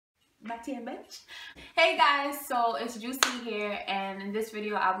Batty and bench. Hey guys, so it's Juicy here, and in this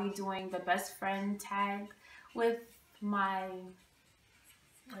video I'll be doing the best friend tag with my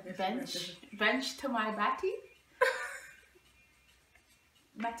bench to my batty.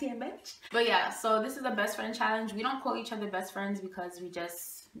 Batty and bench. But yeah, so this is a best friend challenge. We don't call each other best friends because we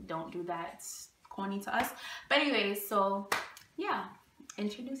just don't do that. It's corny to us. But anyways, so yeah,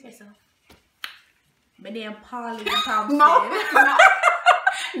 introduce yourself. My name Polly Thompson.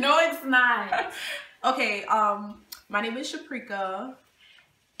 No, it's not. Okay, my name is Prica,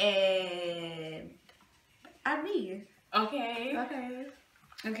 and I'm me. Okay,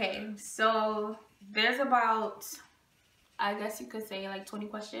 so there's about, I guess you could say, like 20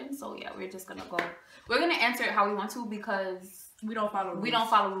 questions. So yeah, we're gonna answer it how we want to because we don't follow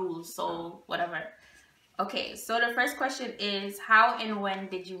rules. So whatever. Okay, so the first question is, how and when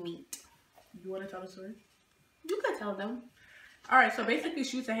did you meet? You want to tell the story? You could tell them. All right, so basically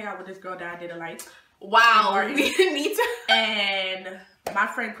she used to hang out with this girl that I didn't like. Wow, we need to. And my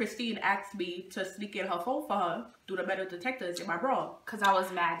friend Christine asked me to sneak in her phone for her through the metal detectors in my bra. Because I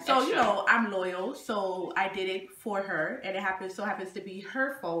was mad. So, you know, I'm loyal, so I did it for her. And it happens to be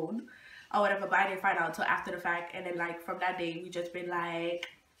her phone or whatever, but I didn't find out until after the fact. And then, like, from that day, we just been, like,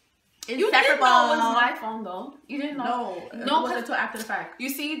 inseparable. You didn't know it was my phone, though. You didn't know? No, it wasn't until after the fact. You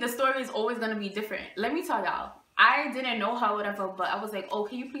see, the story is always going to be different. Let me tell y'all. I didn't know her, whatever, but I was like, oh,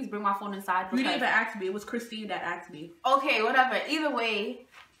 can you please bring my phone inside? You didn't even ask me. It was Christine that asked me. Okay, whatever. Either way,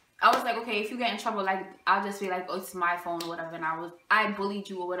 I was like, okay, if you get in trouble, like, I'll just be like, oh, it's my phone or whatever. And I bullied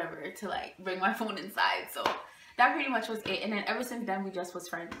you or whatever to, like, bring my phone inside. So that pretty much was it. And then ever since then, we just was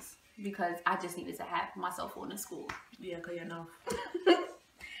friends because I just needed to have my cell phone in school. Yeah, because you know.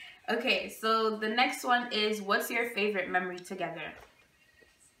 Okay, so the next one is, what's your favorite memory together?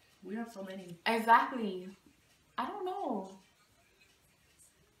 We have so many. Exactly. I don't know.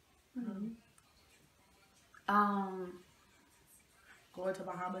 Going to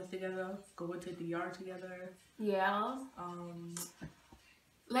Bahamas together, going to DR together. Yeah.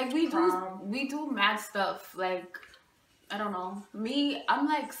 Like we do mad stuff. Like, I don't know. Me, I'm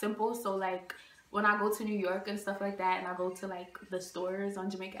like simple, so like when I go to New York and stuff like that, and I go to like the stores on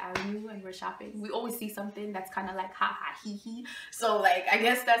Jamaica Avenue and we're shopping, we always see something that's kind of like ha ha hee hee. So like I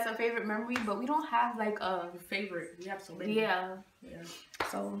guess that's a favorite memory, but we don't have like a favorite. We have so many. Yeah.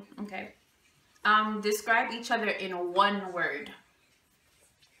 So okay. Describe each other in one word.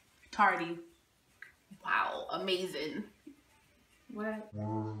 Tardy. Wow, amazing. What?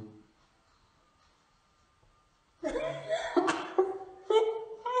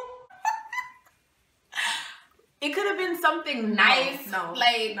 It could have been something nice. No.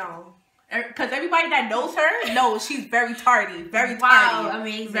 Because everybody that knows her knows she's very tardy. Very tardy. Wow,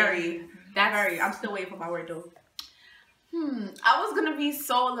 amazing. Very. I'm still waiting for my word though. I was gonna be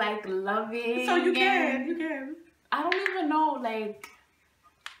so like loving. So you can. I don't even know. Like,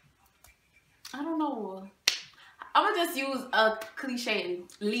 I don't know. I'm gonna just use a cliche,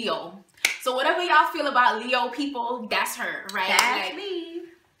 Leo. So whatever y'all feel about Leo people, that's her, right? That's like, me.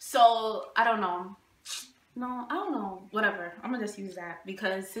 So I don't know. No, I don't know. Whatever. I'm gonna just use that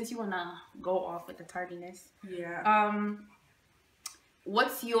because since you wanna go off with the tardiness. Yeah.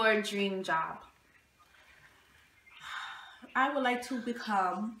 What's your dream job? I would like to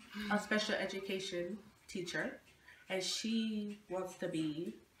become a special education teacher, and she wants to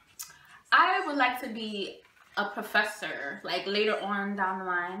be. I would like to be a professor, like later on down the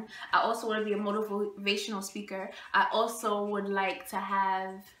line. I also want to be a motivational speaker. I also would like to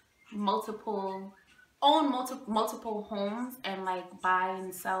have multiple homes and like buy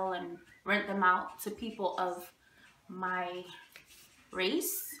and sell and rent them out to people of my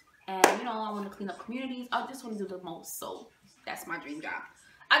race. And you know, I want to clean up communities. I just want to do the most. So that's my dream job.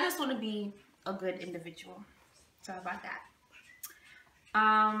 I just want to be a good individual. So about that.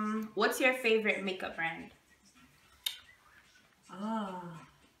 What's your favorite makeup brand?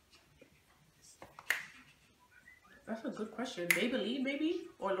 That's a good question. Maybelline maybe,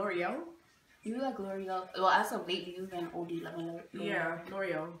 or L'Oreal. You like L'Oreal? Well, as of lately, you've been OD loving L'Oreal. Yeah,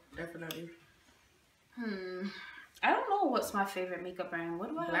 L'Oreal, definitely. I don't know what's my favorite makeup brand. What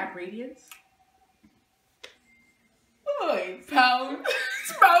do I Black Radiance? Boy, pound.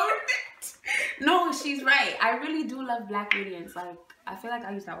 No, she's right. I really do love Black Radiance. Like, I feel like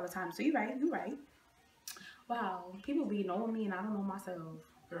I use that all the time. So you're right. Wow, people be knowing me and I don't know myself.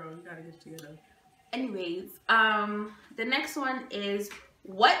 Girl, you gotta get it together. Anyways, the next one is,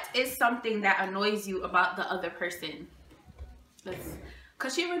 what is something that annoys you about the other person?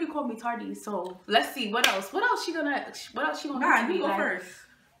 Cause she already called me tardy, so let's see what else. What else she gonna do to me? You go first.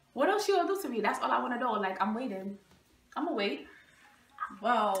 What else she gonna do to me? That's all I wanna know. Like, I'm waiting. I'm gonna wait.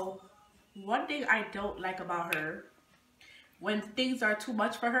 Well, One thing I don't like about her, when things are too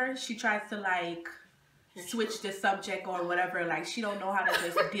much for her, she tries to like switch the subject or whatever. Like she don't know how to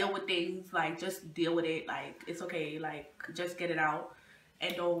just deal with things. Like just deal with it. Like it's okay. Like just get it out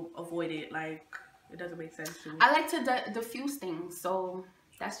and don't avoid it. Like it doesn't make sense to me. I like to diffuse things, so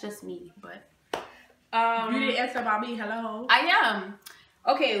that's just me. But you didn't answer about me. Hello. I am.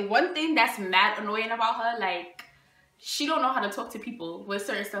 Okay, one thing that's mad annoying about her, like, she don't know how to talk to people with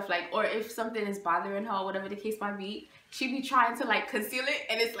certain stuff, like, or if something is bothering her, whatever the case might be, she be trying to, like, conceal it,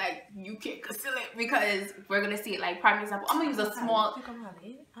 and it's like, you can't conceal it, because we're gonna see it, like, prime example, I'm gonna use a small...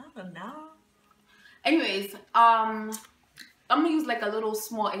 I don't know. Anyways, I'm gonna use, like, a little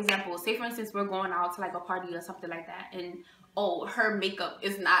small example. Say, for instance, we're going out to, like, a party or something like that, and, oh, her makeup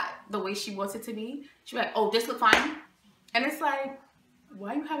is not the way she wants it to be. She'll be like, oh, this look fine? And it's like...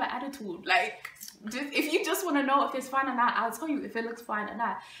 why you have an attitude? Like, just, if you just want to know if it's fine or not, I'll tell you if it looks fine or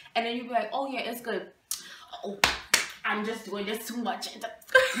not. And then you be like, oh yeah, it's good. Oh, I'm just doing this too much. And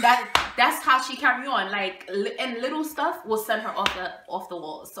that's how she carry on. Like, and little stuff will send her off the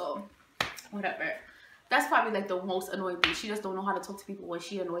wall. So, whatever. That's probably like the most annoying thing. She just don't know how to talk to people when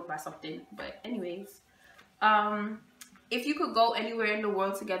she annoyed by something. But anyways, if you could go anywhere in the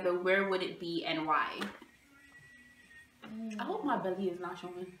world together, where would it be and why? I hope my belly is not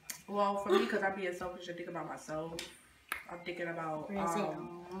showing. Well, for me, because I'm being selfish and thinking about myself, I'm thinking about Brazil.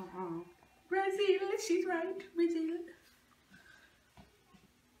 She's right. Brazil.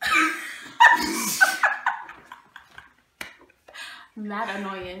 Mad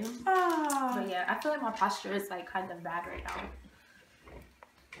annoying. But yeah, I feel like my posture is like kind of bad right now.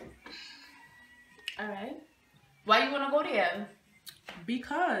 Alright. Why you wanna go there?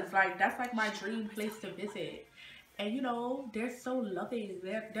 Because like that's like my dream place to visit. And you know, they're so loving.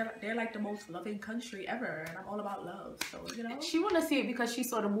 They're like the most loving country ever, and I'm all about love. So you know, she wanna see it because she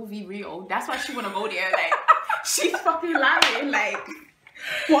saw the movie Rio. That's why she wanna go there. Like, she's fucking lying. Like,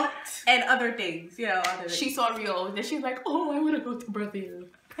 what? And other things, you know. Other things. She saw Rio, then she's like, oh, I wanna go to Brazil,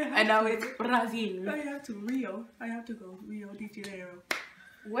 and now it's Brazil. I have to Rio. I have to go Rio de Janeiro.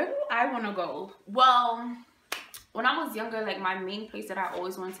 Where do I wanna go? Well, when I was younger, like my main place that I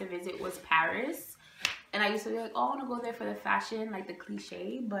always wanted to visit was Paris. And I used to be like, oh, I want to go there for the fashion, like the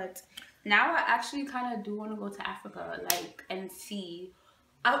cliche. But now I actually kind of do want to go to Africa, like, and see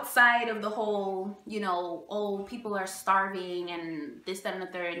outside of the whole, you know, oh, people are starving and this, that, and the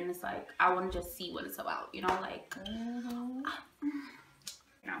third. And it's like, I want to just see what it's about, you know, like, you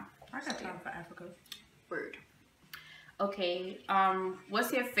know. I got time for Africa. Word. Okay,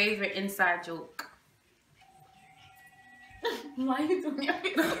 what's your favorite inside joke? Why are you doing your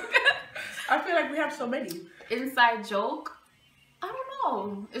face? I feel like we have so many. Inside joke? I don't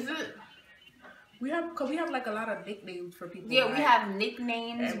know. Is it? We have like a lot of nicknames for people. Yeah, right? We have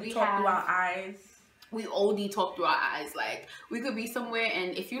nicknames. And we talk through our eyes. We OD talk through our eyes. Like, we could be somewhere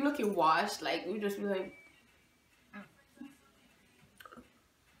and if you're looking washed, like, we just be like...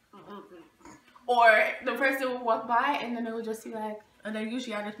 Or the person will walk by and then it would just be like... And then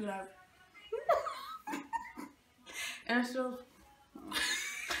usually I just be like... and it's just...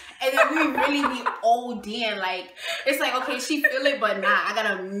 And then we really be ODing, like, it's like, okay, she feel it, but nah, I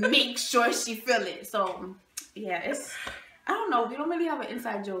gotta make sure she feel it. So, yeah, it's, I don't know, we don't really have an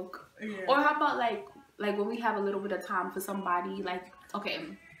inside joke. Yeah. Or how about, like when we have a little bit of time for somebody, like, okay,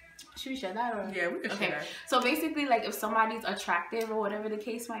 should we share that? Or? Yeah, we can share that. So, basically, like, if somebody's attractive or whatever the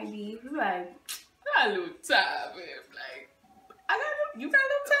case might be, we're like, I got a little time, like, you got a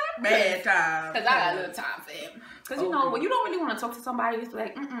little time? Bad time. Because I got a little time for him. Because, you know, when you don't really want to talk to somebody, it's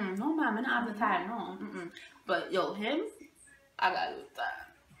like, no, mom, I don't have the time. No, But, yo, him, I got a little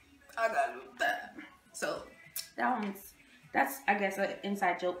time. So, that's, I guess, an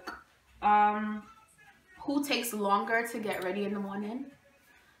inside joke. Who takes longer to get ready in the morning?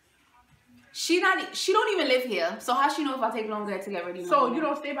 She don't even live here. So, how she know if I take longer to get ready in the morning? So, you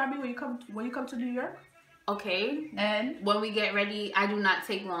don't stay by me when you come to New York? Okay. And when we get ready, I do not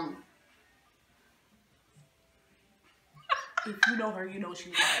take long. If you know her, you know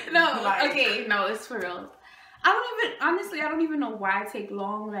she's lying. No, okay, no, it's for real. Honestly, I don't even know why I take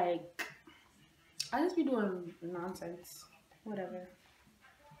long. Like, I just be doing nonsense. Whatever.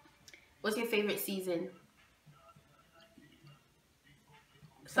 What's your favorite season?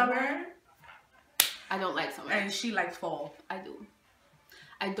 Summer. I don't like summer. And she likes fall. I do.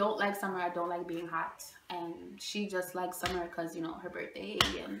 I don't like summer. I don't like being hot. And she just likes summer because, you know, her birthday.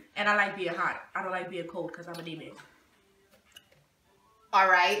 And I like being hot. I don't like being cold because I'm a demon. All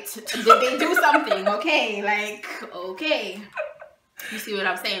right. Did they do something? Okay. Like, okay. You see what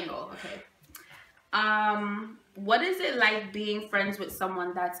I'm saying, though? Okay. What is it like being friends with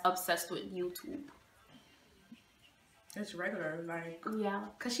someone that's obsessed with YouTube? It's regular, like. Yeah,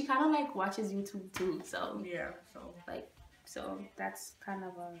 because she kind of like watches YouTube too, so. Yeah, so. Like, so that's kind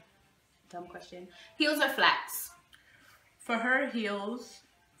of a dumb question. Heels or flats? For her, heels.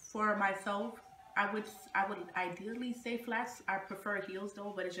 For myself, I would ideally say flats. I prefer heels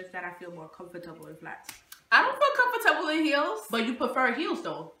though, but it's just that I feel more comfortable in flats. I don't feel comfortable in heels. But you prefer heels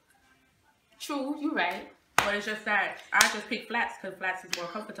though. True, you're right. But it's just that I just pick flats because flats is more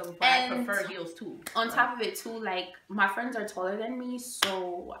comfortable, but I prefer heels too. On top of it too, like my friends are taller than me,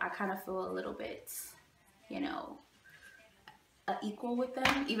 so I kind of feel a little bit, you know, equal with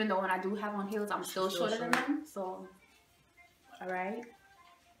them. Even though when I do have on heels, I'm still shorter than them. So, all right.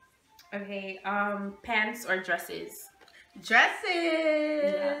 Okay, pants or dresses? Dresses.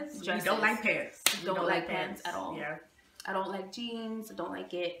 Yeah, dresses. dresses. We don't like pants. Don't like pants at all. Yeah. I don't like jeans. I don't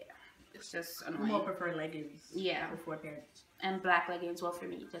like it. It's just annoying. More prefer leggings. Yeah. Before pants. And black leggings. Well, for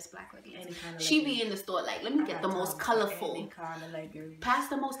me, just black leggings. Any kind of she leggings. be in the store like, let me get the most colorful. Any kind of leggings. Pass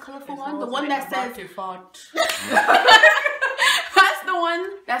the most colorful one. The one that says. Font. Pass the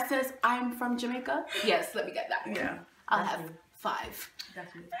one that says I'm from Jamaica. Yes, let me get that one. Yeah. I'll have 5.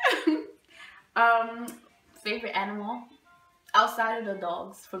 Definitely. Favorite animal? Outside of the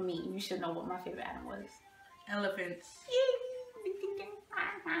dogs, for me, you should know what my favorite animal is. Elephants.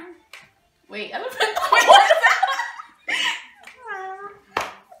 Wait, elephant? Wait, what is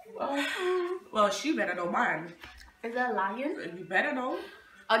that? Well, she better know mine. Is that a lion? You better know.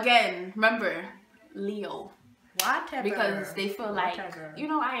 Again, remember, Leo. Whatever. Because they feel like, you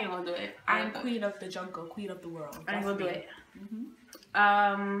know, I ain't gonna do it. I'm queen of the jungle, queen of the world. I ain't gonna do it.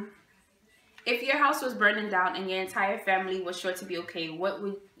 If your house was burning down and your entire family was sure to be okay, what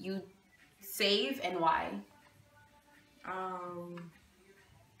would you save and why?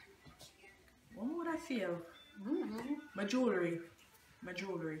 What would I save? My jewelry. My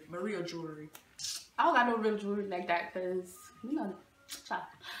real jewelry. I don't got no real jewelry like that because, you know,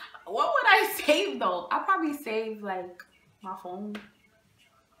 what would I save though? I'd probably save like my phone,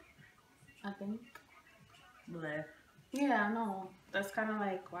 I think. Bleh. Yeah, no. That's kind of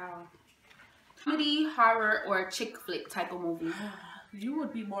like, wow. Comedy, horror, or chick flick type of movie? You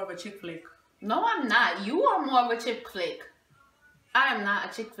would be more of a chick flick. No, I'm not. You are more of a chick flick. I am not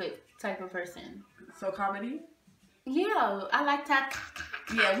a chick flick type of person. So comedy? Yeah, I like that.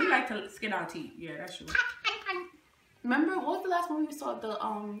 Yeah, we like to skin our teeth. Yeah, that's true. Remember, what was the last movie we saw? The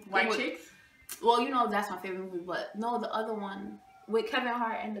White Chicks? Well, you know that's my favorite movie, but no, the other one with Kevin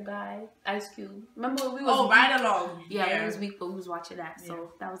Hart and the guy Ice Cube. Remember we was Ride Along. Yeah, we was weak, but we was watching that,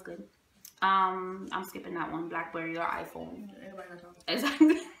 so that was good. I'm skipping that one. BlackBerry or iPhone.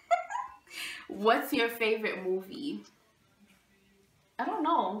 Exactly. What's your favorite movie? I don't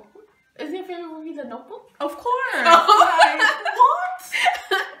know. Is your favorite movie The Notebook? Of course. Like, what?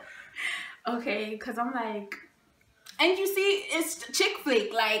 Okay, because I'm like, and you see, it's chick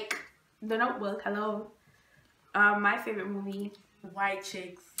flick, like The Notebook. Hello. My favorite movie. White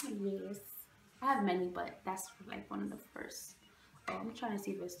Chicks. Yes. I have many, but that's like one of the first. Oh, I'm trying to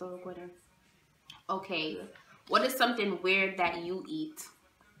see if it's still recording. Okay. What is something weird that you eat?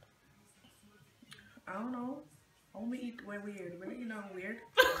 I don't know. Only eat weird. Really, you know, weird.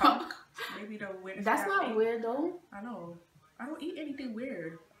 Conch. Maybe the weirdest. That's not weird though. I know. I don't eat anything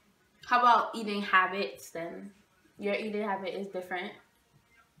weird. How about eating habits then? Your eating habit is different.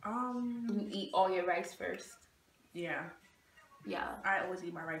 You eat all your rice first. Yeah. Yeah. I always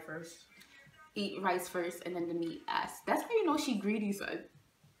eat my rice first. Eat rice first and then the meat last. That's how you know she greedy, son.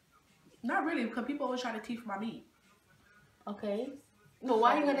 Not really, because people always try to teeth my meat. Okay. But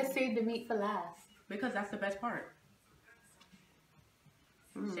why are you gonna save the meat for last? Because that's the best part.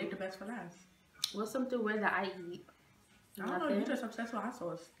 Save the best for last. What's something weird that I eat? I don't know, you're just obsessed with hot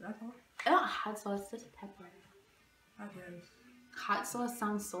sauce. That's all. Oh, hot sauce, just pepper. I guess. Hot sauce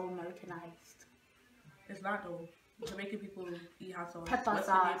sounds so Americanized. It's not though. Jamaican people eat hot sauce. Pepper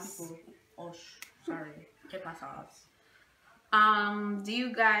sauce. People, sorry. Pepper sauce. Do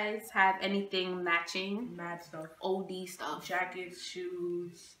you guys have anything matching? Mad stuff. OD stuff. Jackets,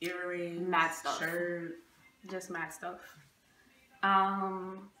 shoes, earrings, mad stuff. Shirt. Just mad stuff.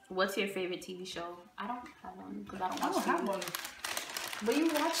 What's your favorite TV show? I don't have one because I don't watch TV. Have one. But you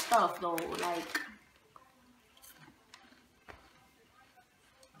watch stuff though, like.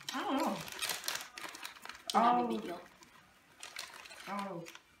 I don't know. Not a big deal. I don't know.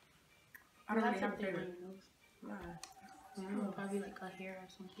 I don't really have a favorite. Why? I don't know, probably like a hair or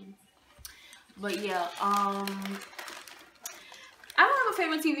something. But yeah, I don't have a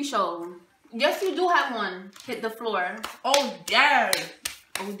favorite TV show. Yes, you do have one. Hit the Floor. Oh yeah.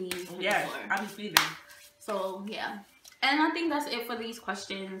 OD. Yeah, I be sleeping. So So yeah, and I think that's it for these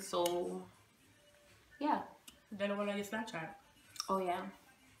questions. So yeah. Then what on your Snapchat? Oh yeah.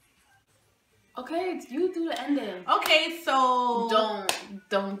 Okay, you do the ending. Okay, so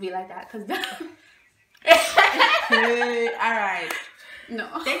don't be like that, cause all right. No.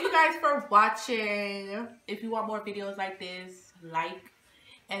 Thank you guys for watching. If you want more videos like this, like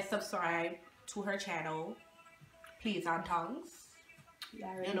and subscribe to her channel. Please, on tongues.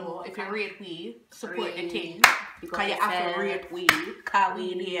 Yeah, You know, if you rate we support the thing. Because you have to rate we. Cause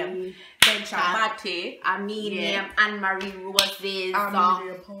we name Benja Batty. I mean name Anne-Marie Roses.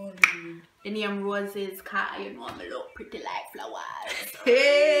 The name Roses, cause you know I'm a little pretty like flowers.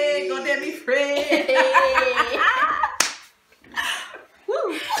 Hey, go there, me friend.